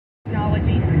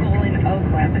Technology School in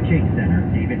Oakland. At the Chase Center,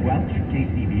 David Welch,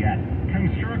 KCBS.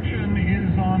 Construction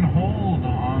is on hold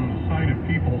on the site of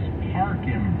People's Park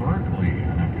in Berkeley.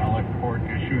 An appellate court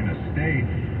issuing a stay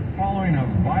following a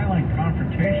violent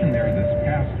confrontation there this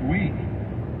past week,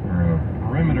 where a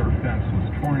perimeter fence was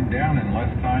torn down in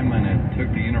less time than it took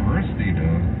the university to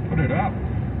put it up.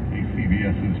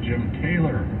 KCBS's Jim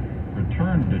Taylor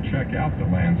returned to check out the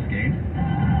landscape.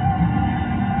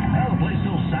 Well, the place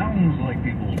still sounds like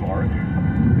People's Park,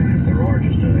 if there are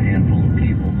just a handful of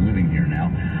people living here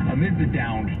now. Amid the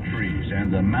downed trees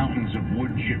and the mountains of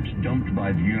wood chips dumped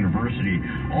by the university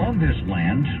on this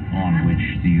land on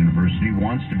which the university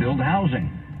wants to build housing,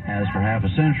 has for half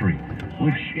a century,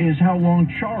 which is how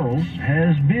long Charles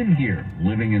has been here,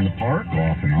 living in the park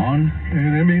off and on.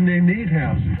 And I mean, they need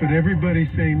housing, but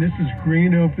everybody's saying this is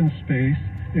green open space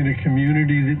in a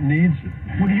community that needs it.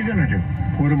 What are you going to do?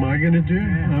 What am I going to do?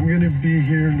 I'm going to be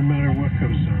here no matter what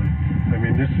goes on. I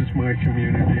mean, this is my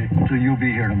community. So you'll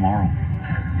be here tomorrow?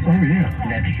 Oh, yeah.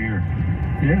 Next year?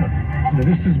 Yeah. Now,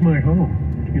 this is my home.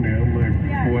 You know, my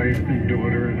wife and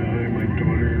daughter and I, my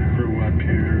daughter grew up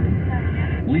here.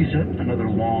 Lisa, another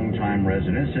longtime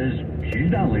resident, says she's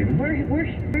not leaving.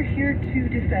 We're here to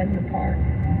defend the park,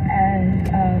 and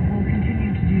we'll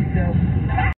continue to do so.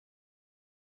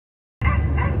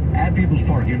 At People's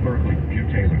Park in Berkeley,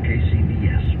 Jim Taylor,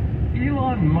 KCBS.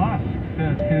 Elon Musk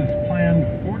says his planned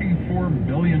 $44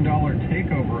 billion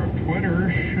takeover of Twitter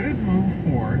should move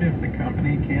forward if the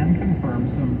company can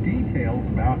confirm some details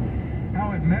about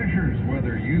how it measures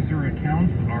whether user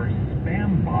accounts are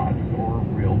spam bots or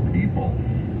real people.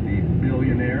 The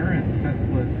billionaire and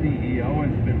Tesla CEO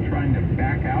has been trying to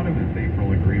back out of his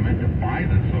April agreement to buy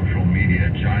the social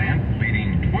media giant,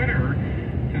 leading Twitter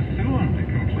to sue him to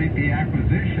complete the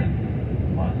acquisition.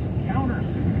 Musk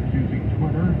countersued, accusing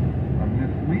Twitter of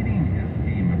misleading his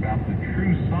team about the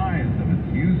true size of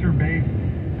its user base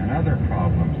and other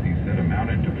problems he said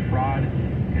amounted to fraud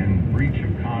and breach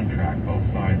of contract. Both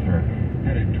sides are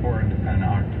headed toward an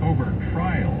October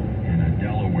trial in a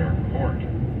Delaware court.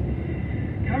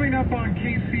 Coming up on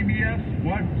KCBS,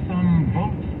 what some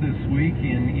votes this week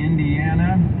in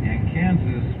Indiana and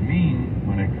Kansas mean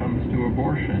when it comes to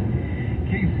abortion.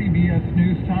 KCBS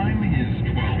News Time is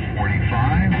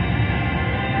 12:45.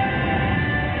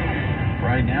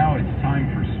 Right now it's time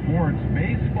for sports.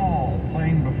 Baseball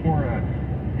playing before a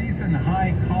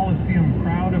season-high Coliseum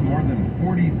crowd of more than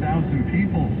 40,000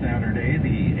 people Saturday.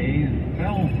 The A's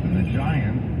fell to the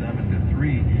Giants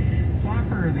 7-3.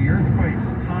 Soccer, the Earthquakes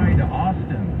tied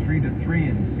Austin 3-3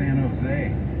 in San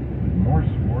Jose. With more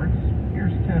sports,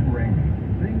 here's Ted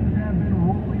Raymond. Things have been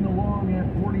rolling along at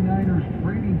 49ers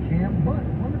training camp, but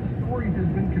one of the stories has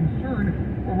been concern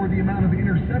over the amount of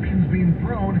interceptions being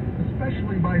thrown,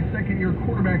 especially by second-year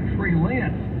quarterback Trey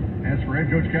Lance. As for head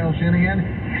coach Kyle Shanahan, he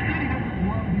said he doesn't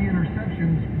love the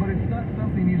interceptions, but it's not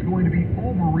something he's going to be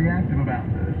overreactive about.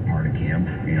 It's part of camp,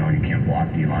 you know, and you can't block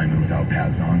D linemen without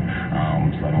pads on,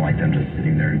 so I don't like them just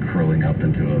sitting there and curling up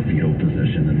into a fetal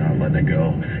position and not letting it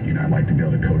go. You know, I like to be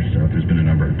able to coach stuff. There's been a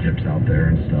number of tips out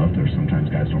there and stuff. There's sometimes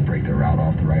guys don't break their route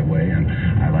off the right way, and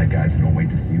I like guys who don't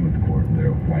wait to see what the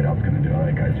wideout's going to do.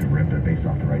 I like guys who rip it based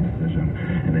off the right decision,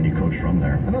 and then you coach from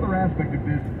there. Another aspect of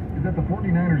this is that the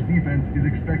 49ers defense is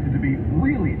expected to be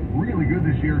really, really good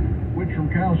this year, which from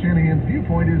Kyle Shanahan's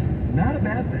viewpoint is not a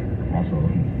bad thing. Also,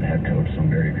 the head coach, so I'm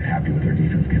very happy with their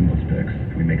defense getting those picks.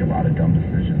 We make a lot of dumb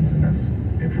decisions, and that's,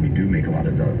 if we do make a lot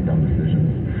of dumb decisions,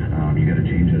 you got to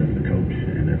change it as the coach,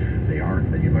 and if they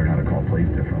aren't, then you learn how to call plays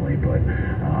differently. But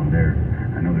I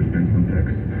know there's been some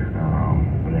picks,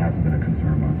 but it hasn't been a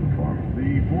concern of mine so far.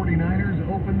 The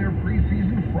 49ers open their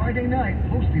preseason Friday night,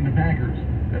 hosting the Packers.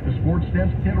 At the Sports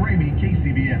Desk, Ted Ramey,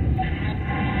 KCBS.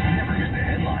 Never miss a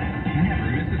headline.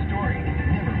 Never miss a story.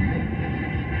 Never miss.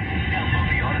 Download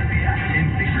the Odyssey app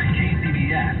and favorite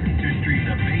KCBS to stream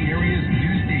the Bay Area's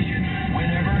news station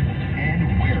whenever and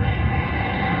wherever.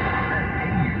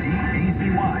 That's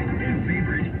AUDACY and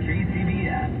favorite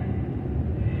KCBS.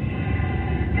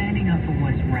 Standing up for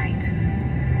what's right.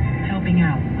 Helping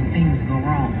out when things go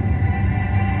wrong.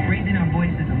 Raising our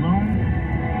voices alone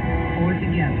or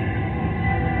together.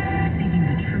 Speaking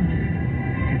the truth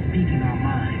and speaking our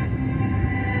mind.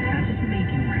 Not just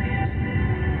making records,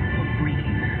 but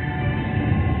breaking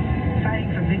them.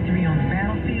 Fighting for victory on the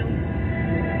battlefield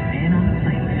and on the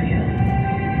playing field.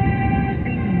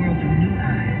 Seeing the world through new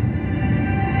eyes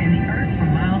and the earth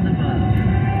from miles above.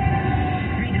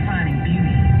 Redefining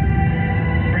beauty,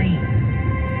 brains,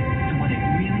 and what it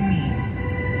really means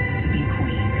to be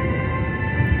queen.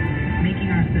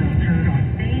 Making ourselves heard on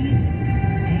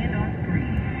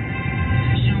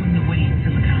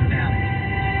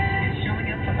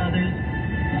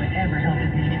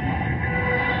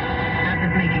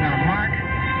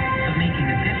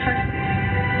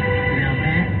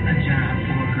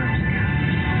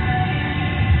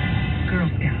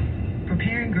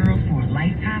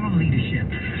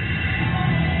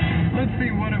Let's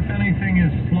see what, if anything,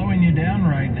 is slowing you down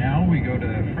right now. We go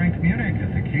to Frank Munich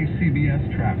at the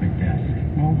KCBS traffic desk.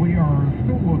 Well, we are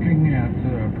still looking at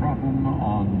a problem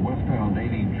on westbound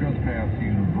 80 just past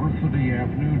University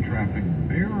Avenue. Traffic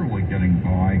barely getting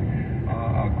by.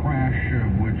 A crash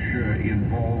which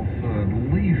involves at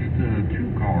least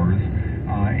 2 cars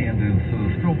and is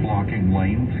still blocking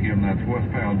lanes. Again, that's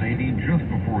westbound 80 just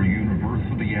before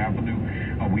University Avenue.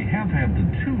 We have had the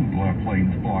 2 left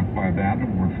lanes blocked by that,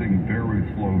 and we're seeing very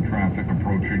slow traffic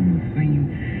approaching the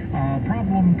scene.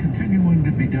 Problem continuing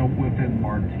to be dealt with in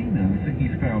Martinez,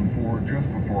 eastbound 4, just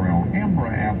before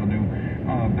Alhambra Avenue.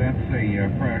 That's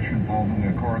a crash involving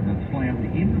a car that slammed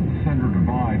into the center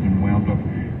divide and wound up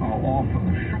off of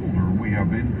the shoulder. We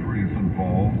have injuries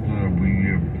involved.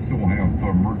 We still have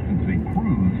emergency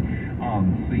crews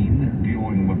on scene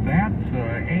dealing with that.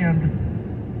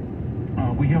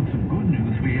 We have some good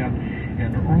news. We had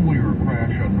an earlier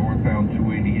crash on northbound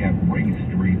 280 at Ray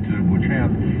Street, which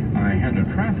had a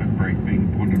traffic brake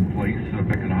being put in place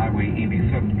back at Highway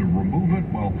 87 to remove it.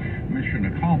 Well, mission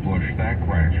accomplished. That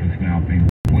crash is now being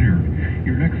cleared.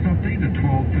 Your next update at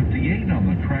 12:58 on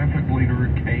the traffic leader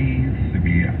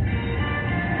KCBS.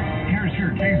 Here's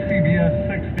your KCBS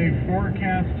 6-day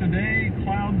forecast today.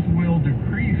 Clouds will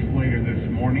decrease later this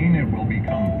morning. It will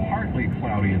become partly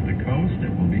cloudy at the coast.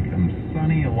 It will become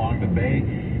sunny along the bay.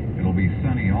 It'll be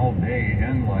sunny all day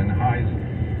inland. Highs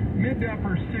mid to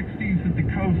upper 60s at the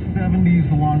coast,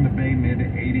 70s along the bay, mid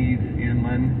 80s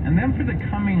inland. And then for the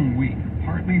coming week,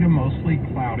 partly to mostly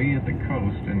cloudy at the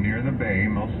coast and near the bay,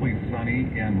 mostly sunny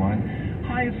inland.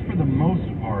 Highs for the most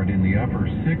part in the upper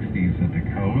 60s at the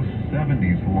coast,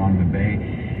 70s along the bay,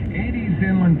 80s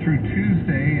inland through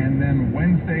Tuesday, and then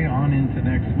Wednesday on into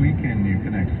next weekend you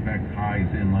can expect highs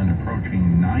inland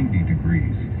approaching 90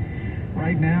 degrees.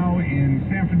 Right now in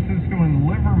San Francisco and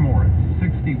Livermore,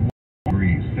 it's 61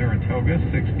 degrees. Saratoga,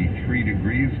 63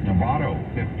 degrees. Novato,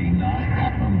 59.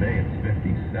 Half Bay, it's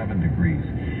 57 degrees.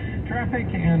 Traffic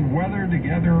and weather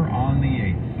together on the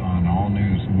 8th on All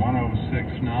News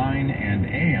 106.9 and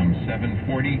AM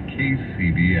 740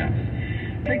 KCBS.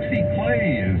 Dixie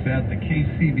Clay is at the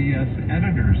KCBS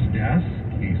editor's desk.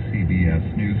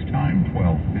 KCBS News Time,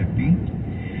 12:50.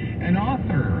 An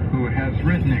author who has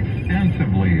written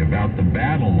extensively about the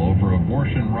battle over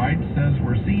abortion rights says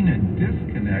we're seeing a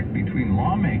disconnect between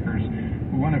lawmakers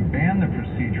who want to ban the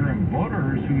procedure and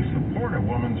voters who support a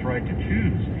woman's right to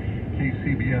choose.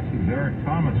 KCBS's Eric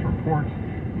Thomas reports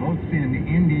votes in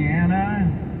Indiana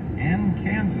and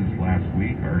Kansas last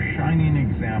week are shining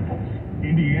examples.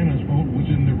 Indiana's vote was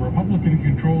in the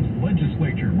Republican-controlled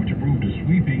legislature, which approved a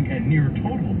sweeping and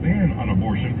near-total ban on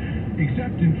abortion,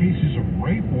 except in cases of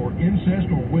rape or incest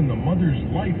or when the mother's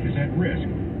life is at risk.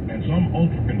 And some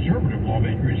ultra-conservative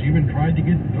lawmakers even tried to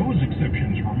get those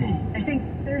exceptions removed. I think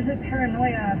there's a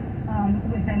paranoia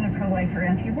within the pro-life or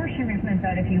anti-abortion movement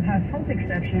that if you have health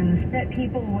exceptions, that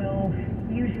people will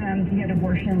use them to get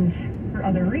abortions for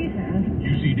other reasons.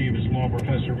 UC Davis law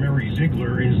professor Mary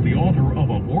Ziegler is the author of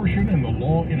Abortion and the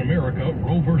Law in America,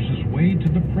 Roe versus Wade to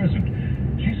the Present.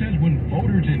 She says when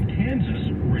voters in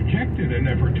Kansas rejected an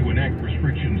effort to enact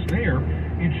restrictions there,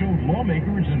 it showed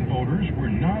lawmakers and voters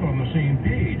were not on the same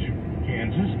page.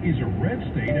 Kansas is a red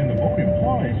state, and the vote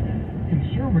implies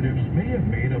conservatives may have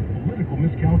made a political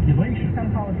miscalculation.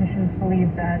 Some politicians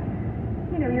believe that,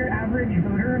 your average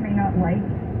voter may not like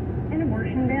an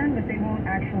abortion ban, but they won't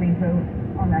actually vote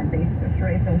on that basis,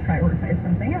 right? They'll prioritize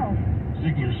something else.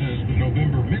 Ziegler says the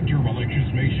November midterm elections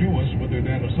may show us whether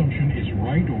that assumption is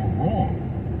right or wrong.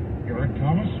 Eric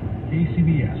Thomas,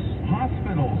 KCBS.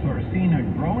 Hospitals are seeing a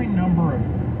growing number of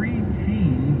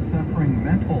preteens suffering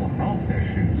mental health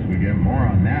issues. We get more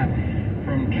on that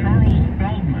from Charles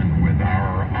Feldman with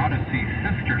our Odyssey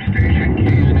sister station,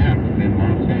 KNX in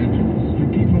Los Angeles. To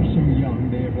keep us so young,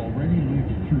 they have already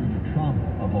lived through the trauma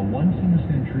of a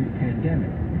once-in-a-century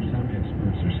pandemic, which some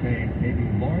experts are saying may be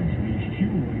largely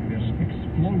fueling this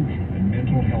explosion in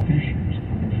mental health issues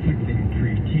afflicting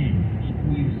preteens.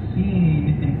 We've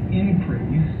seen an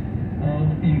increase of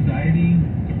anxiety,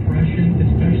 depression,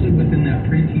 especially within that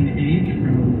preteen age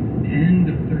from 10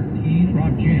 to 13.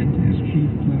 Rob Gent is Chief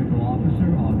Clinical Officer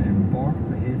of Embark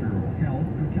Behavioral Health,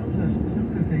 who tells us some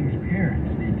of the things parents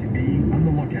need to be on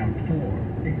the lookout for.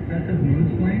 Excessive mood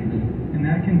swings, and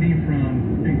that can be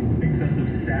from excessive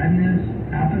sadness,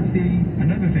 apathy.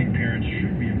 Another thing parents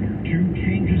should be alert to,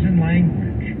 changes in language.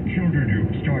 Children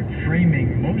who start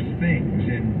framing most things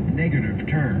in negative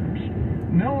terms.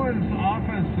 NOAA's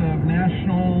Office of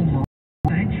National Marine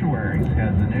Sanctuaries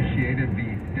has initiated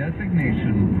the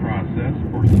designation process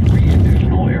for 3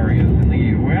 additional areas in the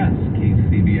U.S.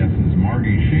 KCBS's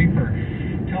Margie Schaefer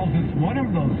tells us one of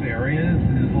those areas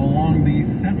is along the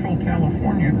Central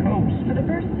California coast. For the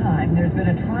first time, there's been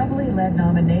a tribally led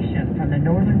nomination from the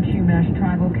Northern Chumash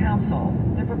Tribal Council.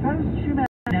 The proposed Chumash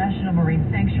National Marine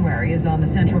Sanctuary is on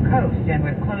the Central Coast and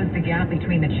would close the gap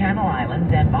between the Channel Islands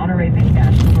and Monterey Bay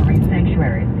National Marine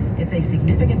Sanctuary. It's a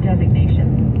significant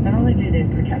designation. Not only do they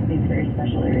protect these very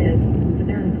special areas, but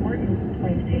they're an important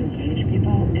place to engage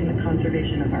people in the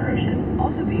conservation of our ocean.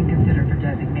 Also being considered for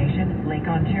designation, Lake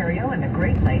Ontario and the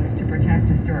Great Lakes to protect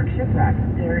historic shipwrecks.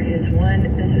 There is one,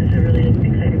 this is a really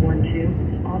exciting one too,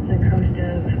 off the coast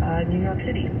of New York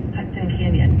City, Hudson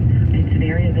Canyon. It's an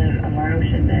area of our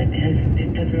ocean that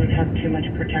it doesn't have too much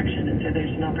protection, and so there's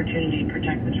an opportunity to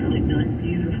protect this really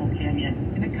beautiful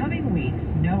canyon. In the coming weeks,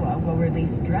 NOAA will release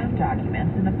draft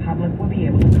documents and the public will be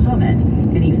able to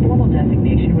comment. Any formal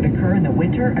designation would occur in the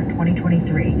winter of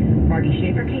 2023. Marty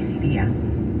Schaefer, KCBS.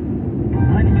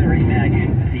 I'm Larry Magid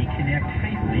with the Connect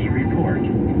Safely Report.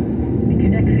 The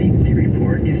Connect Safely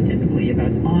Report is typically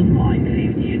about online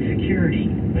safety and security,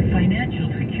 but financial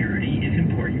security is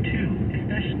important too,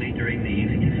 especially during these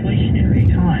inflationary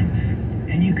times.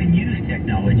 And you can use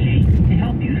technology to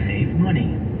help you save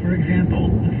money. For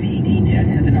example, VDNet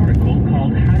has an article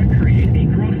called How to Create a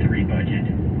Grocery Budget,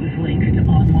 with links to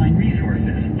online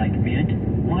resources like Mint,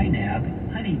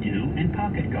 YNAB, Honeydew, and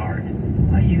Pocket Guard.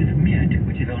 I use Mint,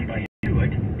 which is owned by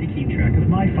Intuit, to keep track of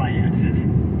my finances,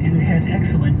 and it has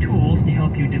excellent tools to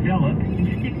help you develop and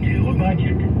stick to a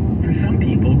budget. For some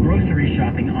people, grocery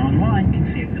shopping online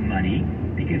can save them money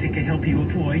because it can help you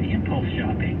avoid impulse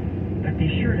shopping. But be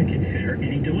sure to consider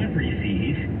any delivery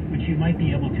fees, which you might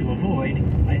be able to avoid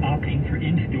by opting for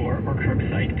in-store or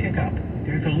curbside pickup.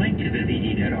 There's a link to the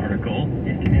VDNet article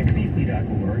at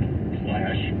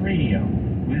connectsafely.org/radio.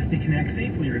 With the Connect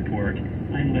Safely Report,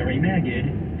 I'm Larry Magid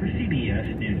for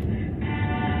CBS News.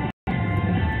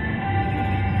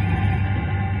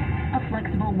 A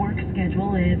flexible work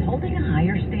schedule is holding a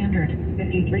higher standard.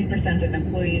 53% of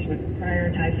employees would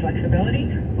prioritize flexibility,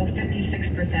 while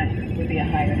 56% would be a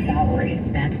higher salary.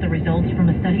 That's the results from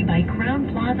a study by Crown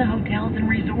Plaza Hotels and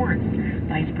Resorts.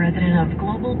 Vice President of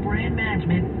Global Brand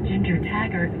Management, Ginger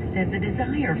Taggart, said the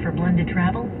desire for blended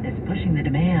travel is pushing the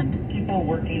demand. People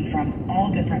working from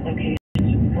all different locations,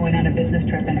 going on a business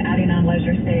trip and adding on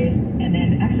leisure stays, and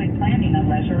then actually planning a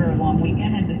leisure or a long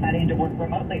weekend and deciding to work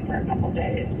remotely for a couple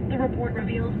days. The report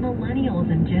reveals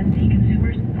millennials and Gen Z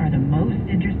consumers are the most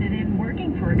interested in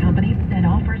working for a company that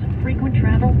offers frequent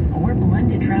travel or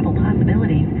blended travel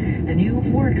possibilities. The new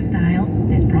work style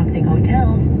is prompting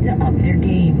hotels to up their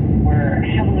game. We're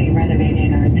heavily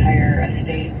renovating our entire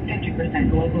estate, 50%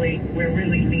 globally. We're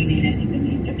really leaning into the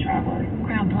need to travel.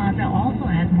 Crown Plaza also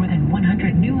has more than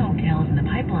 100 new hotels in the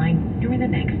pipeline during the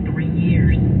next 3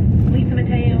 years. Lisa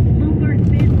Mateo, Bloomberg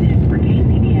Business for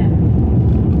KCBS.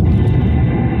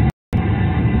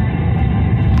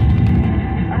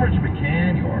 I'm Richard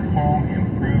McCann, your home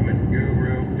improvement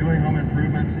guru. Doing home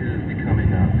improvements is becoming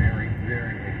very,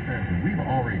 very expensive. We've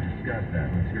already discussed that.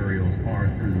 Materials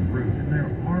are through the roof, and there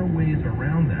are ways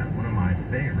around that. One of my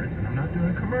favorites, and I'm not doing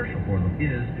a commercial for them,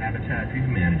 is Habitat for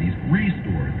Humanity's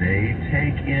Restore. They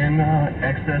take in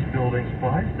excess building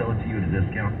supplies, sell it to you at a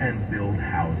discount, and build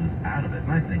houses out of it.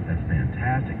 And I think that's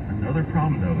fantastic. Another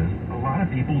problem, though, is a lot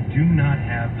of people do not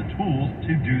have the tools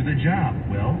to do the job.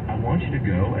 Well, I want you to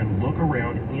go and look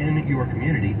around in your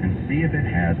community and see if it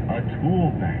has a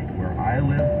tool bank. Where I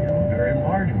live, we have a very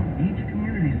large one. Each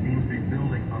community seems to be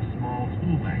building a small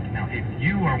tool bank. Now, if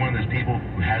you are one of those people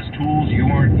who has tools you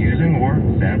aren't using, or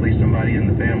sadly somebody in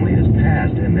the family has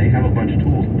passed and they have a bunch of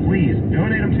tools, please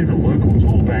donate them to the local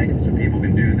tool bank so people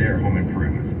can do their home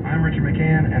improvements. I'm Richard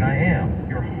McCann, and I am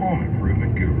your home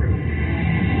improvement guru.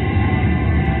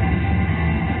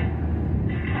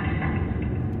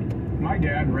 My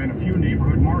dad ran a few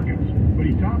neighborhood markets, but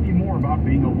he taught me more about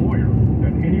being a lawyer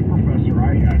than any professor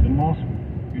I had in law school.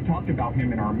 We talked about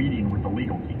him in our meeting with the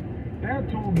legal team.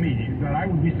 Dad told me that I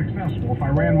would be successful if I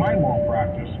ran my law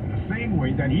practice in the same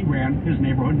way that he ran his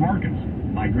neighborhood markets.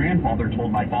 My grandfather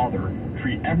told my father,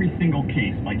 treat every single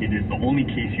case like it is the only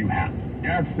case you have.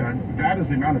 Dad said, that is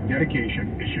the amount of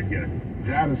dedication it should get.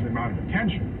 That is the amount of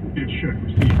attention it should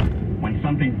receive. When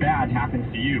something bad happens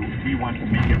to you, we want to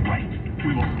make it right.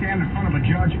 We will stand in front of a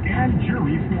judge and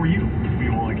jury for you.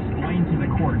 We will explain to the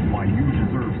court why you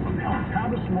deserve some help.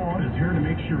 Habits Law is here to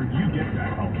make sure you get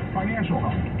that help. Financial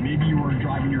help. Maybe you were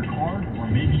driving your car, or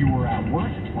maybe you were at work,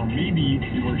 or maybe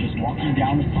you were just walking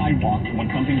down the sidewalk when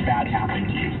something bad happened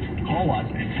to you. Call us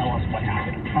and tell us what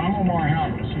happened. I'm Omar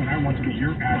Habis, and I want to be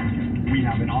your advocate. We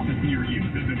have an office near you.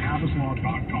 Visit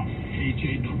HabisLaw.com.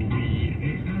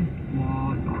 HABAS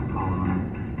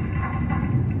Law.com.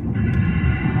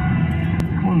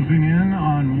 One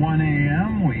 1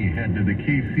 a.m., we head to the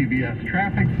KCBS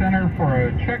Traffic Center for a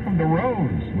check of the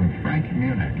roads with Frank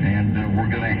Munich. And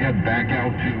we're going to head back out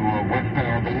to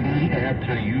westbound 80 at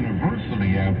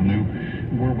University Avenue,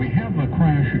 where we have a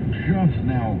crash just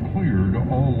now cleared.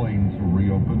 All lanes are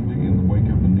reopened in the wake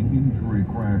of an injury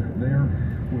crash there,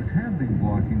 which had been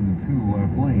blocking the two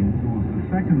left lanes. It was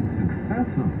the second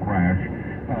successive crash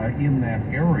in that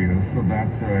area, so that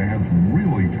has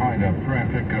really tied up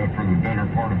traffic for the better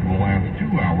part of the last 2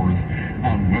 hours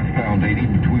on westbound 80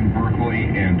 between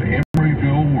Berkeley and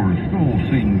Emeryville. We're still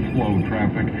seeing slow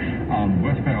traffic on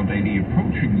westbound 80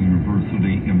 approaching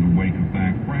University in the wake of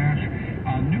that crash.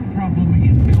 A new problem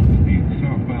in Milton,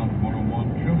 southbound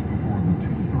 101, just before the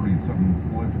 237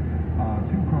 split.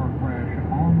 Two-car crash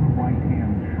on the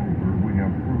right-hand shoulder. We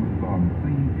have crews on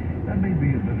scene. That may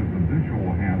be a bit of a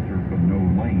visual hazard, but no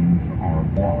lanes are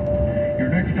blocked. Your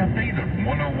next update at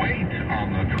 1:08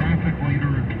 on the traffic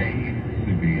leader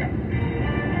KCBS.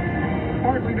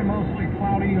 Partly to mostly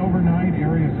cloudy overnight,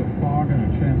 areas of fog and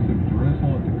a chance of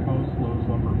drizzle at the coast, lows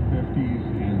upper 50s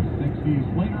and 60s.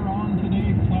 Later on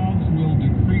today, clouds will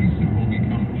decrease. It will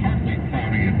become partly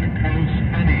cloudy at the coast,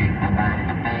 sunny along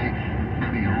the bay,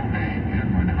 sunny all day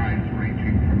inland, highs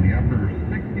ranging from the upper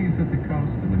 60s at the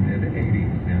coast to the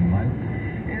mid-80s inland.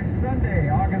 It's Sunday,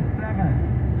 August 7th,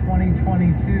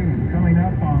 2022, coming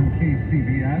up on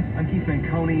KCBS. I'm Keith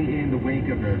Fanconi. In the wake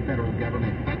of the federal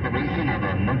government's declaration of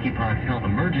a monkeypox health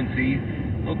emergency,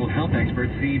 local health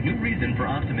experts see new reason for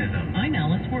optimism. I'm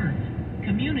Alice Worth.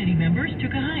 Community members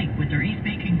took a hike with their East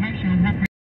Bay congressional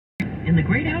representatives in the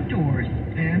great outdoors.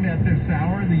 And at this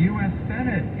hour, the U.S.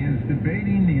 Senate is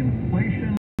debating the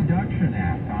Inflation Reduction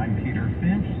Act. I'm Peter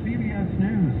Finch. CBS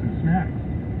News is next.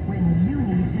 When you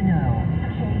need to know,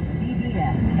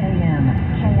 KCBS AM,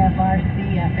 KFRC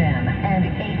FM, and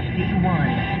HD1,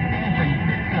 San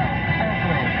Francisco,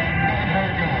 Oakland, San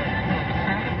Bernardino.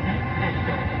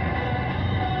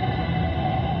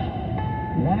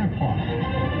 1 o'clock.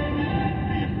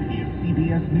 This is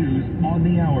CBS News on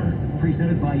the Hour,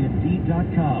 presented by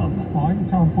Indeed.com. I'm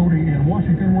Tom Foti in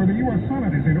Washington, where the U.S.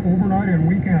 Senate is in overnight and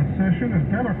weekend session as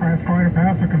Democrats try to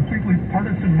pass a completely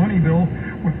partisan money bill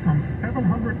with some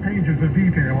 700 pages of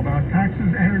detail about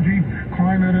taxes, energy,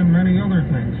 climate, and many other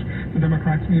things. The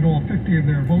Democrats need all 50 of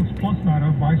their votes, plus that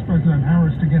of Vice President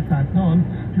Harris, to get that done.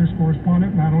 Here's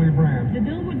correspondent Natalie Brand. The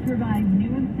bill would provide new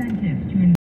incentives to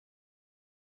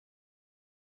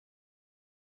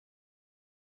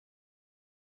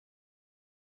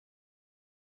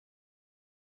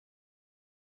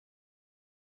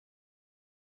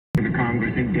the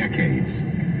Congress in decades.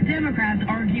 Democrats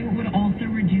argue it would also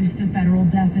reduce the federal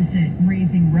deficit,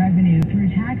 raising revenue through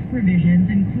tax provisions,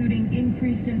 including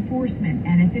increased enforcement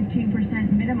and a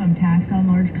 15% minimum tax on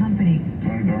large companies.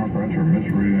 Many Democrats are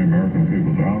misreading the American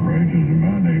people's outrage as a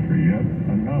mandate for yet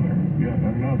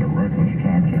another reckless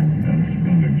taxing and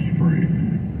spending spree.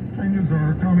 Changes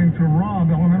are coming to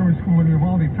Robb Elementary School in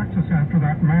Uvalde, Texas, after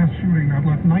that mass shooting that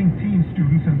left 19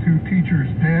 students and 2 teachers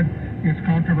dead. Its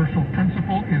controversial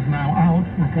principal is now out.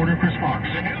 Reporter Chris Fox.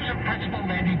 The news of Principal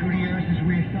Mandy Gutierrez's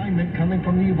reassignment coming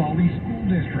from the Uvalde School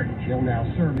District. She'll now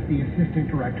serve as the Assistant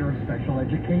Director of Special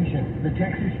Education. The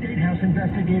Texas State House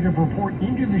investigative report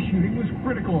into the shooting was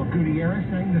critical of Gutierrez,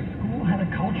 saying the school had a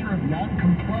culture of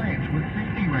non-compliance with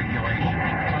safety regulations.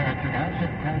 Prior to that,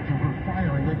 it called for her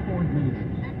firing at board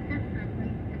meetings. This district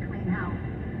needs to clean house.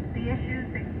 The issues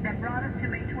that brought us to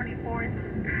May 24th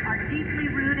are deeply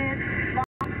rooted,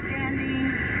 long-standing,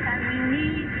 and we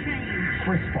need change.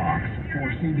 Chris Fox for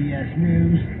CBS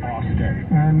News, Austin.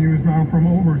 And news now from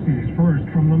overseas. First,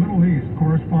 from the Middle East,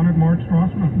 correspondent Mark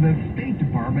Strassman. The State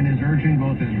Department is urging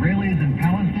both Israelis and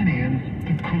Palestinians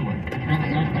to cool it.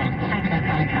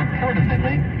 Reportedly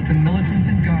linked to militants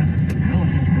in Gaza. The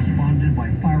militants responded by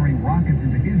firing rockets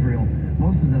into Israel,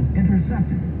 most of them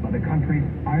intercepted by the country's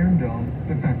Iron Dome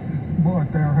defenses.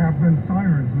 But there have been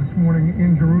sirens this morning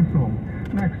in Jerusalem.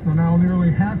 Next, the now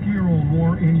nearly half-year-old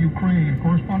war in Ukraine.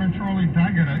 Correspondent Charlie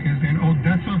Daggett is in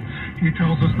Odessa. He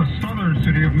tells us the southern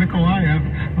city of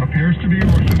Mykolaiv appears to be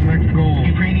Russia's next goal.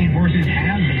 Ukrainian forces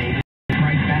have been able